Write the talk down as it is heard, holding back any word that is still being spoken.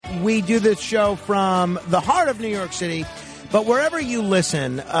we do this show from the heart of New York City, but wherever you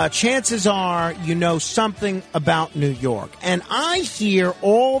listen, chances are you know something about New York. And I hear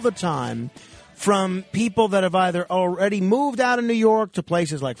all the time from people that have either already moved out of New York to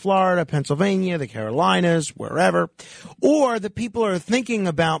places like Florida, Pennsylvania, the Carolinas, wherever, or the people are thinking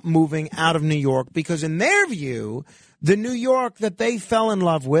about moving out of New York because in their view, the New York that they fell in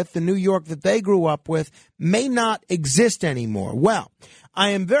love with, the New York that they grew up with, may not exist anymore. Well,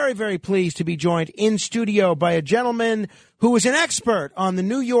 I am very, very pleased to be joined in studio by a gentleman who is an expert on the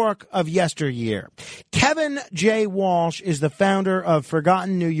New York of yesteryear. Kevin J. Walsh is the founder of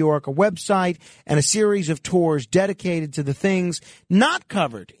Forgotten New York, a website and a series of tours dedicated to the things not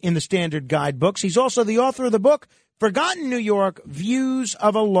covered in the standard guidebooks. He's also the author of the book, Forgotten New York, Views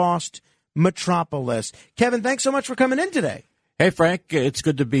of a Lost Metropolis. Kevin, thanks so much for coming in today. Hey, Frank, it's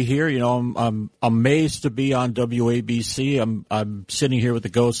good to be here. You know, I'm amazed to be on WABC. I'm sitting here with the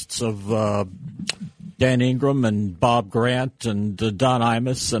ghosts of Dan Ingram and Bob Grant and Don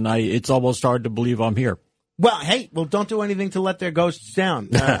Imus, and it's almost hard to believe I'm here. Well, hey, don't do anything to let their ghosts down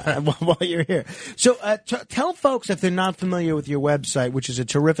while you're here. So tell folks, if they're not familiar with your website, which is a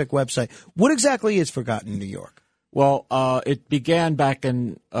terrific website, what exactly is Forgotten New York? Well, it began back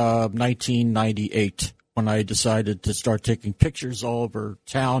in 1998 when I decided to start taking pictures all over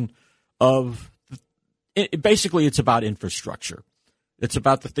town basically it's about infrastructure. It's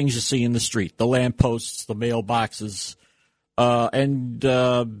about the things you see in the street, the lampposts, the mailboxes, and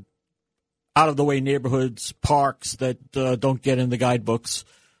out-of-the-way neighborhoods, parks that don't get in the guidebooks.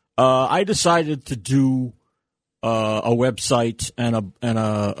 I decided to do a website and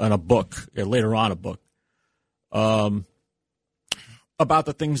a book, later on a book, about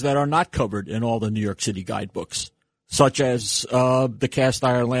the things that are not covered in all the New York City guidebooks, such as the cast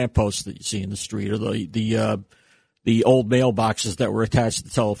iron lampposts that you see in the street, or the old mailboxes that were attached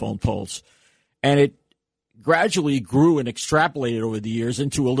to telephone poles. And it gradually grew and extrapolated over the years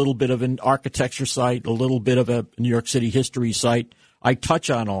into a little bit of an architecture site, a little bit of a New York City history site. I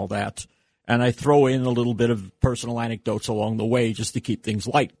touch on all that, and I throw in a little bit of personal anecdotes along the way just to keep things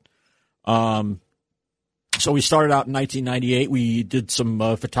light. So we started out in 1998. We did some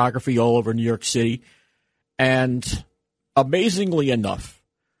photography all over New York City. And amazingly enough,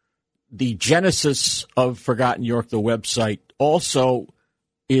 the genesis of Forgotten New York, the website, also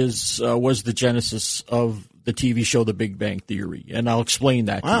was the genesis of the TV show The Big Bang Theory. And I'll explain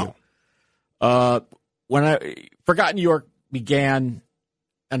that to you. Forgotten New York began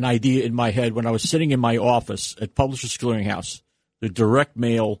an idea in my head when I was sitting in my office at Publishers Clearinghouse, the direct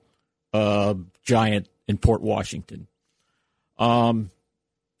mail giant in Port Washington. And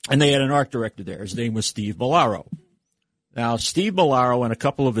they had an art director there. His name was Steve Milaro. Now, Steve Milaro and a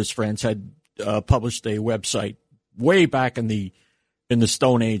couple of his friends had published a website way back in the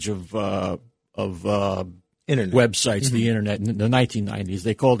Stone Age of Internet. Websites, the Internet, in the 1990s.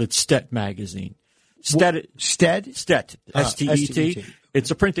 They called it Stet Magazine. Stet? Stet, S-T-E-T.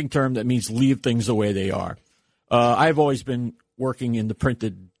 It's a printing term that means leave things the way they are. I've always been working in the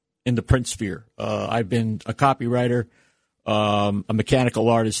print sphere. I've been a copywriter, a mechanical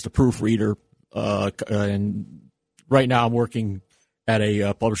artist, a proofreader, and right now I'm working at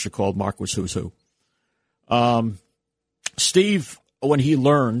a publisher called Marquis Who's Who. Steve, when he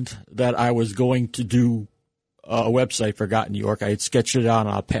learned that I was going to do a website, Forgotten New York, I had sketched it out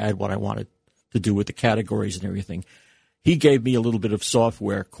on a pad what I wanted to do with the categories and everything. He gave me a little bit of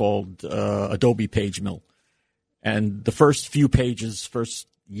software called Adobe PageMill. And the first few pages, first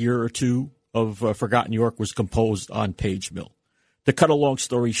year or two of Forgotten New York was composed on PageMill. To cut a long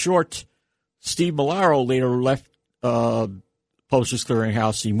story short, Steve Milaro later left Publishers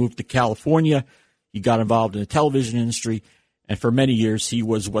Clearinghouse. He moved to California. He got involved in the television industry. And for many years, he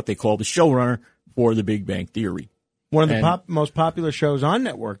was what they call the showrunner for The Big Bang Theory. One of the most popular shows on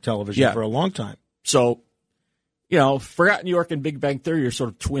network television for a long time. So, you know, Forgotten New York and Big Bang Theory are sort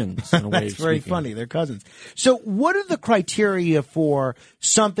of twins in a way. That's very funny. They're cousins. So what are the criteria for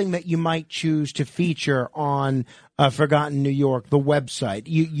something that you might choose to feature on Forgotten New York, the website?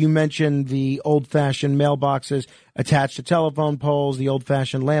 You mentioned the old-fashioned mailboxes attached to telephone poles, the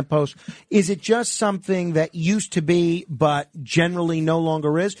old-fashioned lampposts. Is it just something that used to be but generally no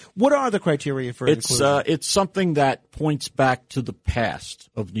longer is? What are the criteria for inclusion? It's something that points back to the past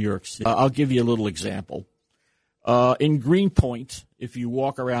of New York City. I'll give you a little example. In Greenpoint, if you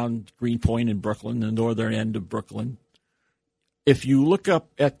walk around Greenpoint in Brooklyn, the northern end of Brooklyn, if you look up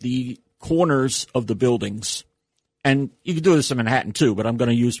at the corners of the buildings, and you can do this in Manhattan too, but I'm going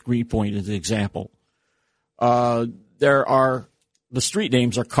to use Greenpoint as an example, the street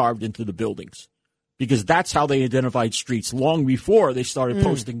names are carved into the buildings because that's how they identified streets long before they started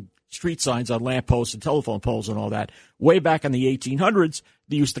posting street signs on lampposts and telephone poles and all that. Way back in the 1800s,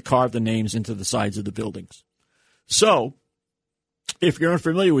 they used to carve the names into the sides of the buildings. So, if you're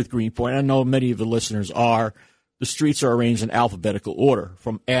unfamiliar with Greenpoint, I know many of the listeners are, the streets are arranged in alphabetical order,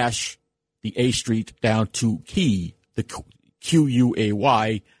 from Ash, the A Street, down to Quay, the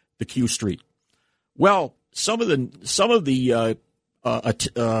Q-U-A-Y, the Q Street. Well, some of the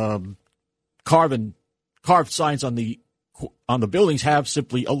carved signs on the buildings have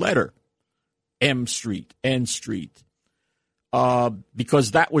simply a letter, M Street, N Street,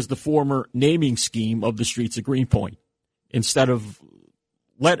 because that was the former naming scheme of the streets of Greenpoint. Instead of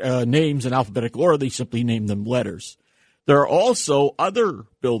names in alphabetical order, they simply named them letters. There are also other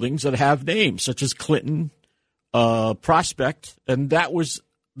buildings that have names, such as Clinton, Prospect, and that was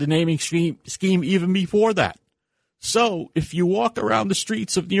the naming scheme even before that. So if you walk around the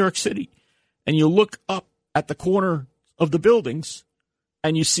streets of New York City and you look up at the corner of the buildings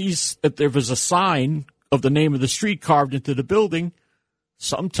and you see that there was a sign of the name of the street carved into the building,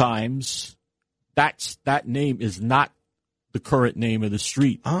 sometimes that name is not the current name of the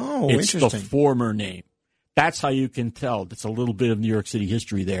street. Oh, it's interesting. the former name. That's how you can tell. That's a little bit of New York City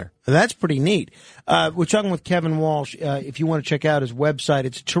history there. That's pretty neat. We're talking with Kevin Walsh. If you want to check out his website,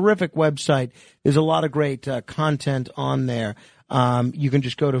 it's a terrific website. There's a lot of great content on there. You can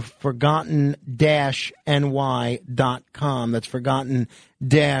just go to forgotten-ny.com. That's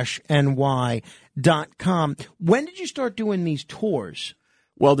forgotten-ny.com. When did you start doing these tours?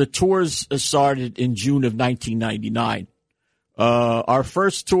 Well, the tours started in June of 1999. Our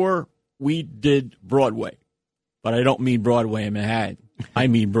first tour, we did Broadway. But I don't mean Broadway in Manhattan. I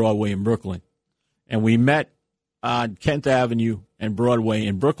mean Broadway in Brooklyn. And we met on Kent Avenue and Broadway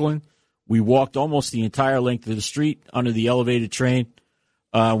in Brooklyn. We walked almost the entire length of the street under the elevated train.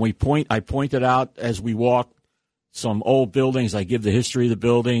 I pointed out as we walked some old buildings. I give the history of the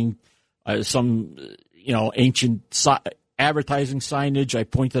building, some ancient advertising signage. I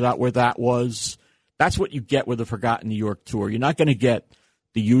pointed out where that was. That's what you get with a Forgotten New York tour. You're not going to get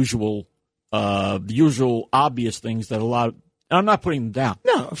the usual obvious things that a lot of, I'm not putting them down.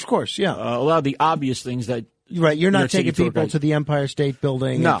 No, of course, yeah. A lot of the obvious things that. Right, you're not taking people to the Empire State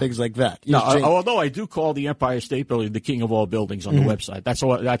Building and things like that. Although I do call the Empire State Building the king of all buildings on the website.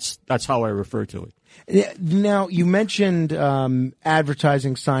 That's how I refer to it. Now, you mentioned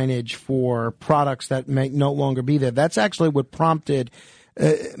advertising signage for products that may no longer be there. That's actually what prompted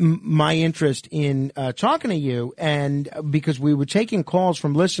my interest in talking to you, and because we were taking calls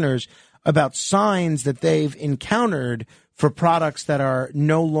from listeners about signs that they've encountered for products that are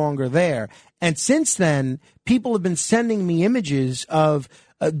no longer there. And since then, people have been sending me images of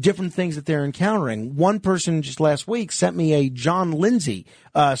different things that they're encountering. One person just last week sent me a John Lindsay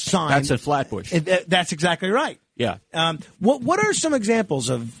sign. That's at Flatbush. That's exactly right. Yeah. What are some examples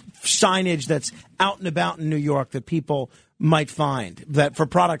of signage that's out and about in New York that people might find that for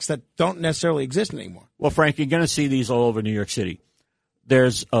products that don't necessarily exist anymore? Well, Frank, you're going to see these all over New York City.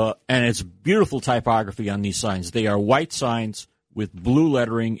 There's and it's beautiful typography on these signs. They are white signs with blue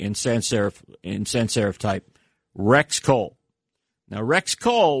lettering in sans serif type. Rex Cole. Now, Rex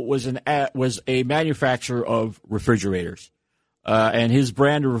Cole was a manufacturer of refrigerators, and his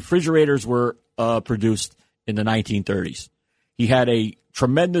brand of refrigerators were produced in the 1930s. He had a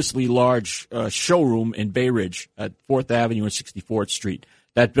tremendously large showroom in Bay Ridge at 4th Avenue and 64th Street.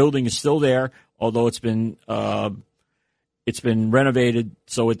 That building is still there, although it's been renovated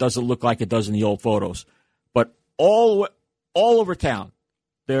so it doesn't look like it does in the old photos. But all over town,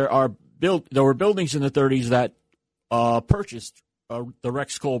 there were buildings in the 30s that purchased the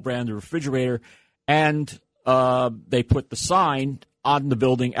Rex Cole brand of refrigerator, and they put the sign on the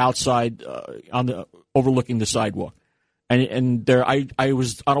building outside, overlooking the sidewalk. And there, I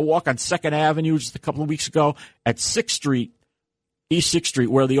was on a walk on 2nd Avenue just a couple of weeks ago at 6th Street, East 6th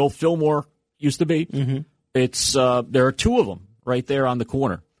Street, where the old Fillmore used to be. Mm-hmm. It's there are two of them right there on the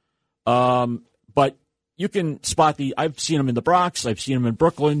corner. But you can spot I've seen them in the Bronx. I've seen them in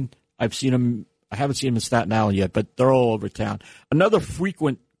Brooklyn. I haven't seen them in Staten Island yet, but they're all over town. Another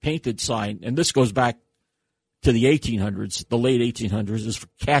frequent painted sign, and this goes back to the 1800s, the late 1800s, is for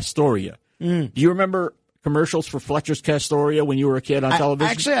Castoria. Do you remember commercials for Fletcher's Castoria when you were a kid on television?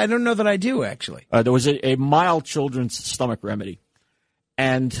 Actually, I don't know that I do, actually. There was a mild children's stomach remedy,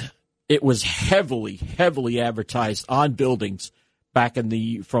 and it was heavily, heavily advertised on buildings back from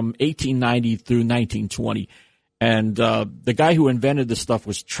 1890 through 1920. And the guy who invented this stuff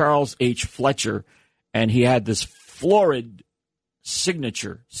was Charles H. Fletcher, and he had this florid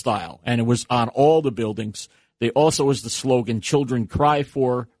signature style, and it was on all the buildings. They also was the slogan, "Children cry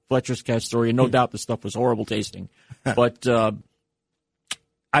for Fletcher's Castoria. And no doubt the stuff was horrible tasting. But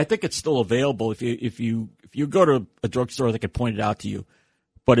I think it's still available if you go to a drugstore, they can point it out to you.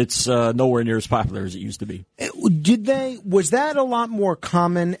 But it's nowhere near as popular as it used to be. Was that a lot more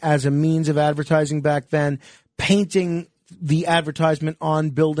common as a means of advertising back then, painting the advertisement on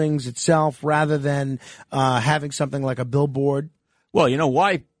buildings itself rather than having something like a billboard? Well, you know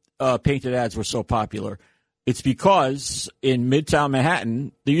why painted ads were so popular? It's because in Midtown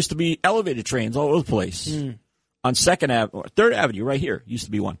Manhattan, there used to be elevated trains all over the place. On 2nd Avenue, 3rd Avenue, right here, used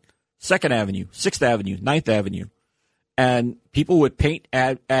to be one. 2nd Avenue, 6th Avenue, 9th Avenue. And people would paint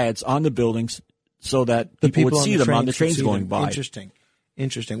ads on the buildings so that people would see them on the trains going by.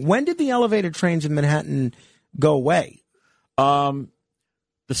 Interesting. When did the elevated trains in Manhattan go away? The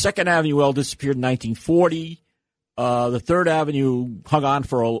 2nd Avenue well disappeared in 1940. The 3rd Avenue hung on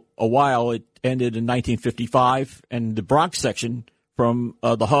for a while. It ended in 1955. And the Bronx section from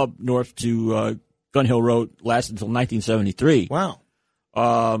the hub north to Gun Hill Road lasted until 1973. Wow.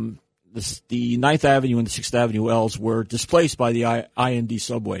 The 9th Avenue and the 6th Avenue L's were displaced by the IND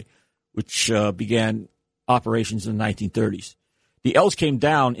subway, which began operations in the 1930s. The L's came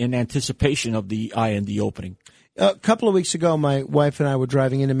down in anticipation of the IND opening. A couple of weeks ago, my wife and I were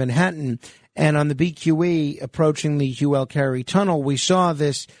driving into Manhattan, and on the BQE approaching the Hugh L. Carey Tunnel, we saw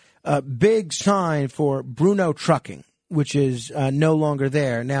this big sign for Bruno Trucking, which is no longer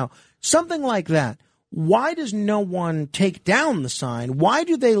there. Now, something like that. Why does no one take down the sign? Why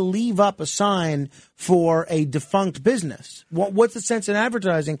do they leave up a sign for a defunct business? What's the sense in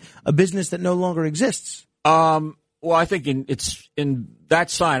advertising a business that no longer exists? Well, I think it's in that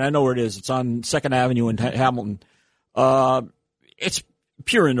sign. I know where it is. It's on 2nd Avenue in Hamilton. It's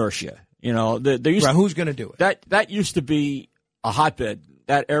pure inertia. You know, who's going to do it? That used to be a hotbed.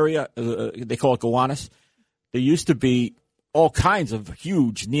 That area, they call it Gowanus. There used to be all kinds of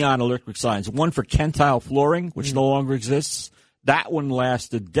huge neon electric signs. One for Kentile Flooring, which no longer exists. That one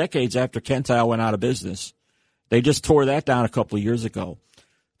lasted decades after Kentile went out of business. They just tore that down a couple of years ago.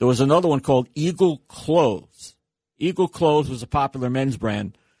 There was another one called Eagle Clothes. Eagle Clothes was a popular men's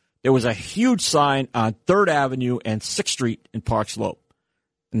brand. There was a huge sign on 3rd Avenue and 6th Street in Park Slope.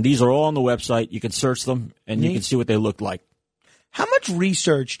 And these are all on the website. You can search them, and you can see what they look like. How much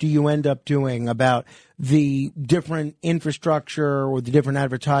research do you end up doing about the different infrastructure or the different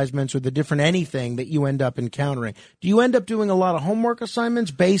advertisements or the different anything that you end up encountering? Do you end up doing a lot of homework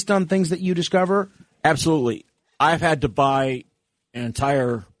assignments based on things that you discover? Absolutely. I've had to buy an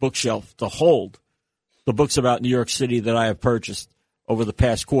entire bookshelf to hold the books about New York City that I have purchased over the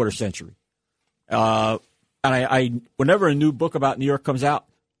past quarter century. And I whenever a new book about New York comes out,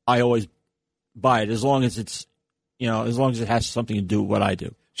 I always buy it as long as it's as long as it has something to do with what I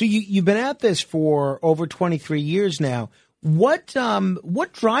do. So you've been at this for over 23 years now. What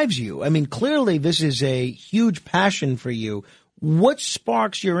drives you? I mean, clearly this is a huge passion for you. What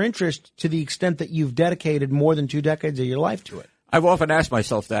sparks your interest to the extent that you've dedicated more than 2 decades of your life to it? I've often asked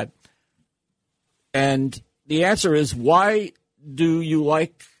myself that. And the answer is, why do you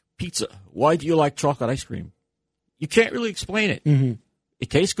like pizza? Why do you like chocolate ice cream? You can't really explain it. Mm-hmm. It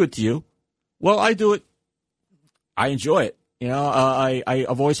tastes good to you. Well, I do it. I enjoy it.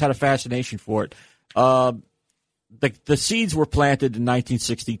 I've always had a fascination for it. The seeds were planted in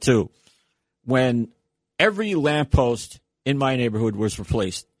 1962 when every lamppost in my neighborhood was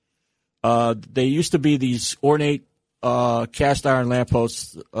replaced. They used to be these ornate cast iron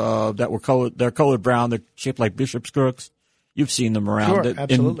lampposts that were colored. They're colored brown. They're shaped like bishop's crooks. You've seen them around. Sure,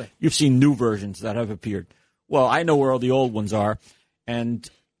 absolutely. You've seen new versions that have appeared. Well, I know where all the old ones are, and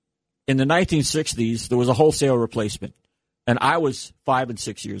in the 1960s, there was a wholesale replacement, and I was 5 and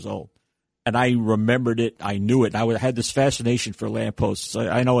 6 years old, and I remembered it. I knew it. I had this fascination for lampposts.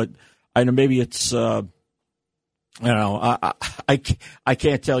 I know it. I know maybe it's. I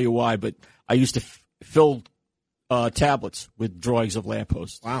can't tell you why, but I used to fill tablets with drawings of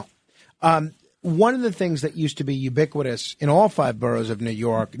lampposts. Wow. One of the things that used to be ubiquitous in all 5 boroughs of New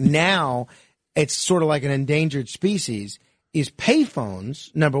York, now it's sort of like an endangered species, is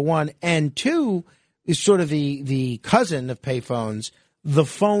payphones, number one, and 2 is sort of the cousin of payphones, the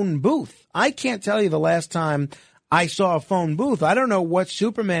phone booth. I can't tell you the last time I saw a phone booth. I don't know what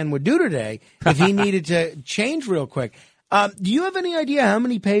Superman would do today if he needed to change real quick. Do you have any idea how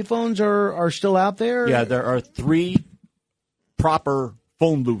many payphones are still out there? Yeah, there are 3 proper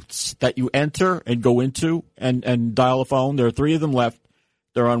phone booths that you enter and go into and dial a phone. There are 3 of them left.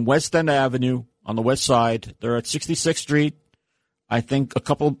 They're on West End Avenue on the west side. They're at 66th Street. I think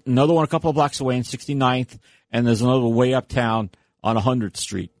another one a couple of blocks away in 69th, and there's another way uptown on 100th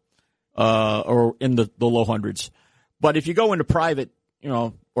Street, or in the low hundreds. But if you go into private,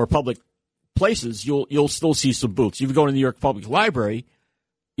 or public places, you'll still see some booths. If you go to the New York Public Library,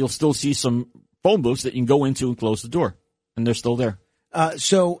 you'll still see some phone booths that you can go into and close the door, and they're still there.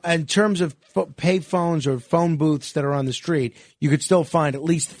 So in terms of pay phones or phone booths that are on the street, you could still find at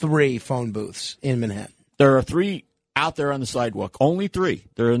least 3 phone booths in Manhattan. There are 3 out there on the sidewalk. Only 3.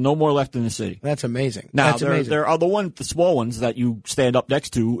 There are no more left in the city. That's amazing. Now, That's amazing. there are the small ones that you stand up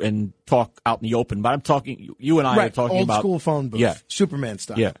next to and talk out in the open. But I'm talking, you and I are talking old about school phone booth, yeah. Superman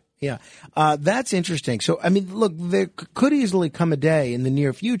stuff. Yeah. Yeah. That's interesting. So, I mean, look, there could easily come a day in the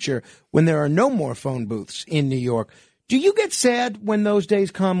near future when there are no more phone booths in New York. Do you get sad when those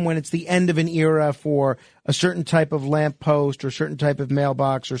days come, when it's the end of an era for a certain type of lamppost or certain type of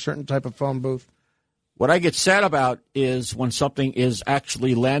mailbox or certain type of phone booth? What I get sad about is when something is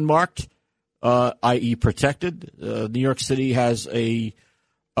actually landmarked, i.e. protected. New York City has a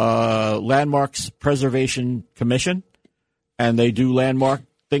Landmarks Preservation Commission, and they do landmark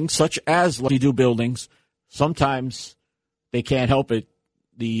things such as they do buildings. Sometimes they can't help it.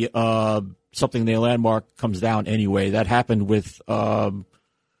 Something they landmark comes down anyway. That happened with a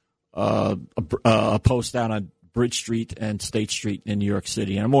post down on Bridge Street and State Street in New York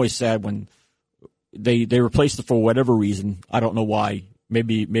City. And I'm always sad when they replaced it for whatever reason. I don't know why.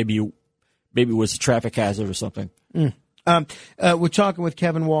 Maybe it was a traffic hazard or something. We're talking with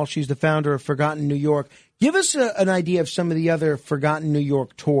Kevin Walsh. He's the founder of Forgotten New York. Give us an idea of some of the other Forgotten New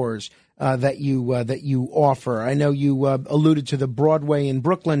York tours that you offer. I know you alluded to the Broadway in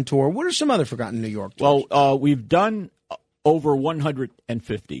Brooklyn tour. What are some other Forgotten New York tours? Well, we've done over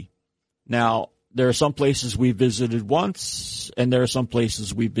 150. Now, there are some places we visited once, and there are some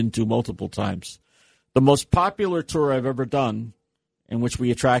places we've been to multiple times. The most popular tour I've ever done, in which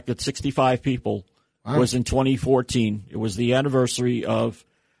we attracted 65 people, was in 2014. It was the anniversary of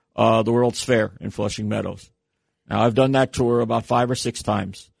the World's Fair in Flushing Meadows. Now, I've done that tour about 5 or 6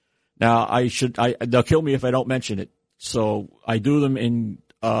 times. Now, they'll kill me if I don't mention it. So I do them in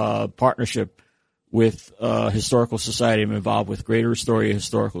partnership with Historical Society. I'm involved with Greater Astoria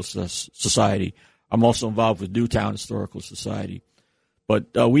Historical Society. I'm also involved with Newtown Historical Society. But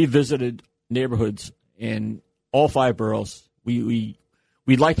we visited neighborhoods in all 5 boroughs. We'd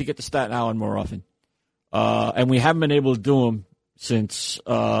like to get to Staten Island more often. And we haven't been able to do them since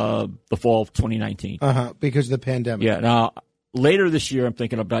the fall of 2019. Because of the pandemic. Yeah. Now, later this year, I'm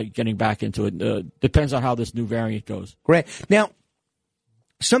thinking about getting back into it. Depends on how this new variant goes. Great. Now,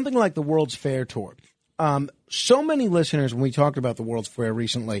 something like the World's Fair tour. So many listeners, when we talked about the World's Fair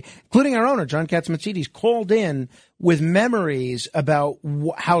recently, including our owner, John Katsimatidis, called in with memories about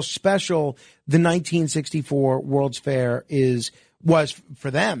how special the 1964 World's Fair was for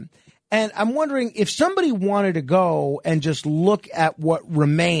them. And I'm wondering if somebody wanted to go and just look at what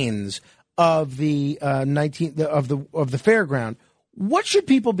remains of the of the fairground, what should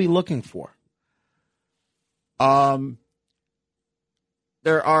people be looking for?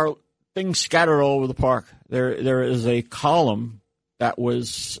 There are things scattered all over the park. There is a column that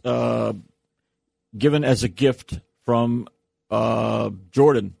was given as a gift from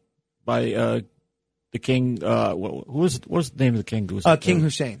Jordan by the king. What was the name of the king? King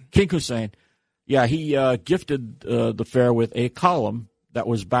Hussein. King Hussein. Yeah, he gifted the fair with a column that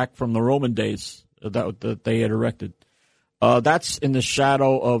was back from the Roman days that they had erected. That's in the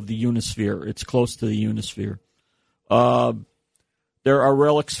shadow of the Unisphere. It's close to the Unisphere. There are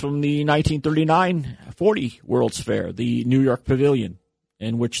relics from the 1939-40 World's Fair, the New York Pavilion,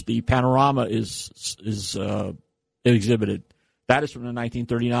 in which the panorama is exhibited. That is from the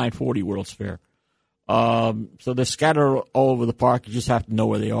 1939-40 World's Fair. So they're scattered all over the park. You just have to know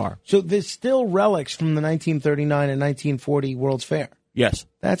where they are. So there's still relics from the 1939 and 1940 World's Fair? Yes.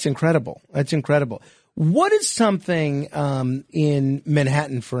 That's incredible. What is something in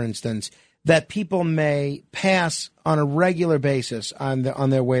Manhattan, for instance, that people may pass on a regular basis on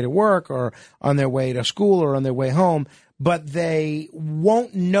their way to work or on their way to school or on their way home, but they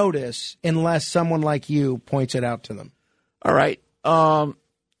won't notice unless someone like you points it out to them? All right.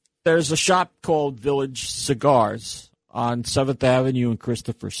 There's a shop called Village Cigars on 7th Avenue and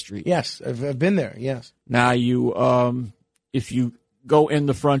Christopher Street. Yes, I've been there, yes. Now, if you go in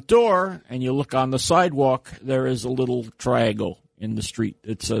the front door and you look on the sidewalk, there is a little triangle in the street.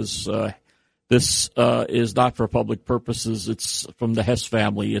 It says, this is not for public purposes. It's from the Hess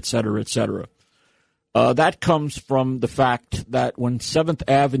family, et cetera, et cetera. That comes from the fact that when 7th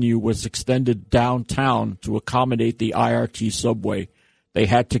Avenue was extended downtown to accommodate the IRT subway, they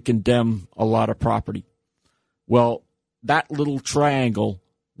had to condemn a lot of property. Well, that little triangle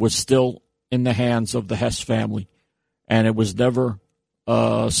was still in the hands of the Hess family, and it was never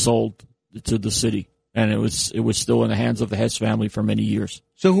sold to the city. and it was still in the hands of the Hess family for many years.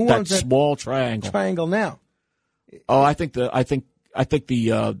 So who owns that small triangle now? Oh, I think the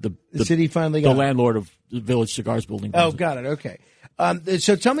city finally got the landlord of the Village Cigars building. Oh, got it. Okay.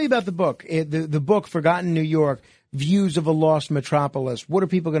 So tell me about the book. The book, Forgotten New York, Views of a Lost Metropolis. What are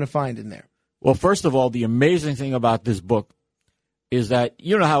people going to find in there? Well, first of all, the amazing thing about this book is that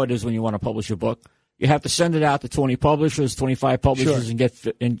you know how it is when you want to publish a book. You have to send it out to 20 publishers, 25 publishers,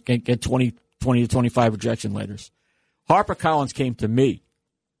 Sure. and get 20 to 25 rejection letters. HarperCollins came to me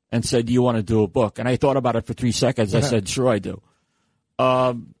and said, "Do you want to do a book?" And I thought about it for 3 seconds. I said, "Sure, I do."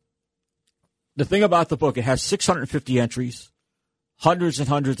 The thing about the book, it has 650 entries, hundreds and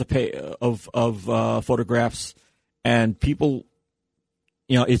hundreds of photographs, and people.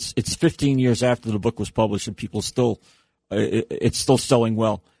 You know, it's 15 years after the book was published, and people it's still selling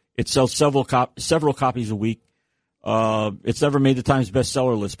well. It sells several copies a week. It's never made the Times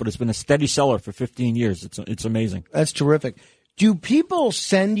bestseller list, but it's been a steady seller for 15 years. It's amazing. That's terrific. Do people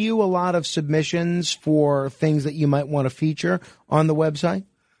send you a lot of submissions for things that you might want to feature on the website?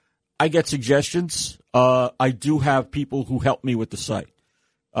 I get suggestions. I do have people who help me with the site.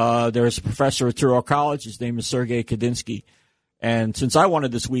 There's a professor at Touro College. His name is Sergei Kadinsky. And since I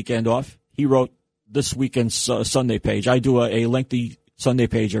wanted this weekend off, he wrote this weekend's Sunday page. I do a lengthy Sunday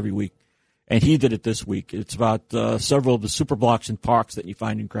page every week, and he did it this week. It's about several of the super blocks and parks that you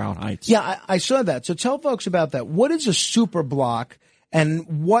find in Crown Heights. Yeah, I saw that. So tell folks about that. What is a super block,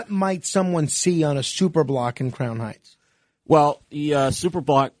 and what might someone see on a super block in Crown Heights? Well, the super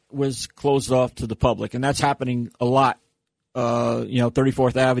block was closed off to the public, and that's happening a lot.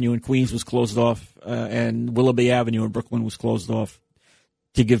 34th Avenue in Queens was closed off, and Willoughby Avenue in Brooklyn was closed off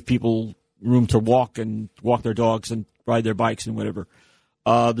to give people room to walk their dogs and ride their bikes and whatever.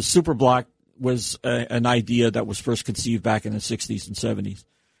 The super block was an idea that was first conceived back in the 60s and 70s,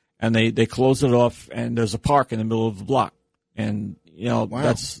 and they closed it off, and there's a park in the middle of the block, and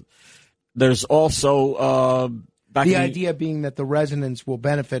Wow. There's also the idea being that the residents will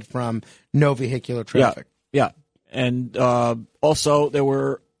benefit from no vehicular traffic. Yeah. And also there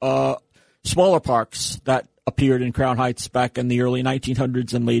were smaller parks that appeared in Crown Heights back in the early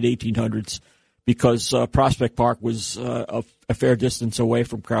 1900s and late 1800s because Prospect Park was a fair distance away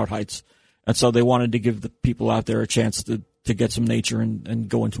from Crown Heights. And so they wanted to give the people out there a chance to get some nature and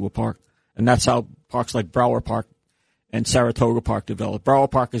go into a park. And that's how parks like Brower Park and Saratoga Park developed. Brower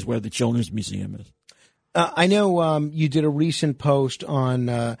Park is where the Children's Museum is. I know you did a recent post on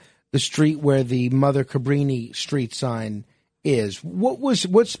the street where the Mother Cabrini street sign is.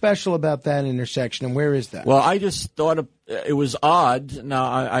 What's special about that intersection, and where is that? Well, I just thought it was odd. Now,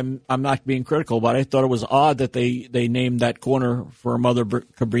 I'm not being critical, but I thought it was odd that they named that corner for Mother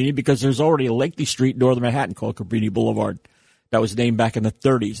Cabrini because there's already a lengthy street in northern Manhattan called Cabrini Boulevard that was named back in the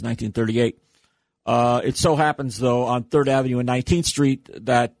 30s, 1938. It so happens, though, on 3rd Avenue and 19th Street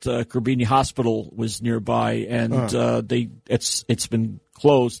that Cabrini Hospital was nearby, and it's been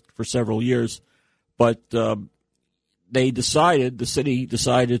closed for several years, but the city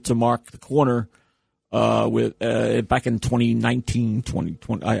decided to mark the corner with back in 2019,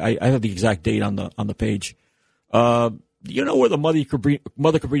 2020. I have the exact date on the page. Do you know where the Mother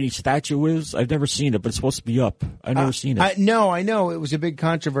Cabrini statue is? I've never seen it, but it's supposed to be up. I've never seen it. No, I know it was a big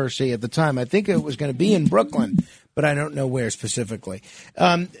controversy at the time. I think it was going to be in Brooklyn, but I don't know where specifically.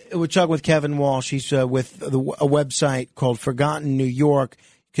 We're talking with Kevin Walsh. He's with a website called Forgotten New York. You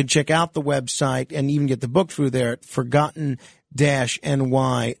can check out the website and even get the book through there at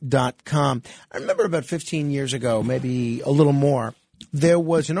forgotten-ny.com. I remember about 15 years ago, maybe a little more, there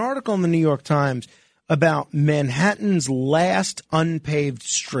was an article in the New York Times about Manhattan's last unpaved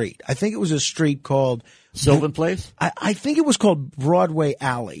street. I think it was a street called Sylvan Place? I think it was called Broadway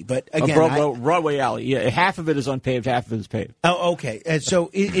Alley, but again, Broadway Alley. Yeah, half of it is unpaved, half of it is paved. Oh, okay. So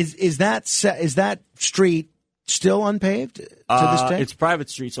is that street still unpaved to this day? It's private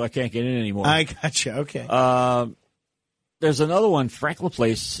street, so I can't get in anymore. I gotcha. Okay. There's another one. Franklin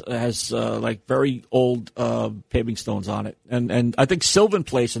Place has very old paving stones on it, and I think Sylvan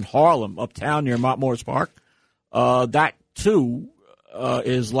Place in Harlem, uptown near Mount Morris Park, that too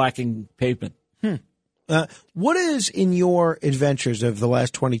is lacking pavement. What is, in your adventures of the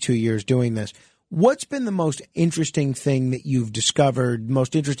last 22 years doing this, what's been the most interesting thing that you've discovered,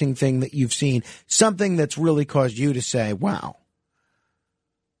 most interesting thing that you've seen, something that's really caused you to say, wow?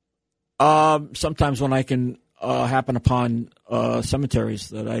 Sometimes when I can happen upon cemeteries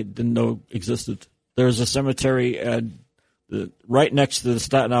that I didn't know existed. There's a cemetery right next to the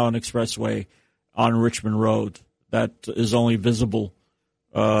Staten Island Expressway on Richmond Road that is only visible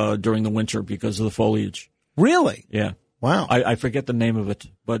during the winter because of the foliage. Really? Yeah. Wow. I forget the name of it,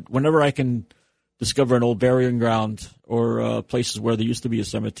 but whenever I can discover an old burying ground or places where there used to be a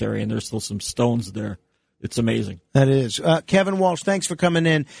cemetery and there's still some stones there. It's amazing. That is. Kevin Walsh, thanks for coming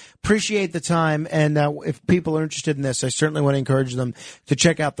in. Appreciate the time. And if people are interested in this, I certainly want to encourage them to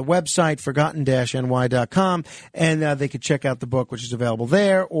check out the website, forgotten-ny.com, and they could check out the book, which is available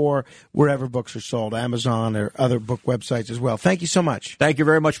there or wherever books are sold, Amazon or other book websites as well. Thank you so much. Thank you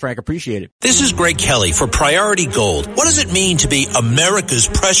very much, Frank. Appreciate it. This is Greg Kelly for Priority Gold. What does it mean to be America's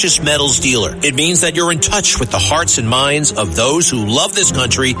precious metals dealer? It means that you're in touch with the hearts and minds of those who love this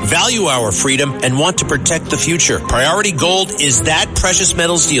country, value our freedom, and want to protect the future. Priority Gold is that precious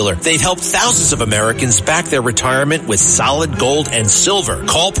metals dealer. They've helped thousands of Americans back their retirement with solid gold and silver.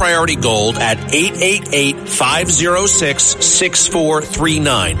 Call Priority Gold at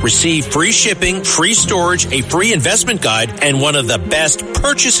 888-506-6439. Receive free shipping, free storage, a free investment guide, and one of the best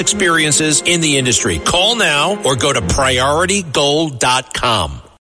purchase experiences in the industry. Call now or go to PriorityGold.com.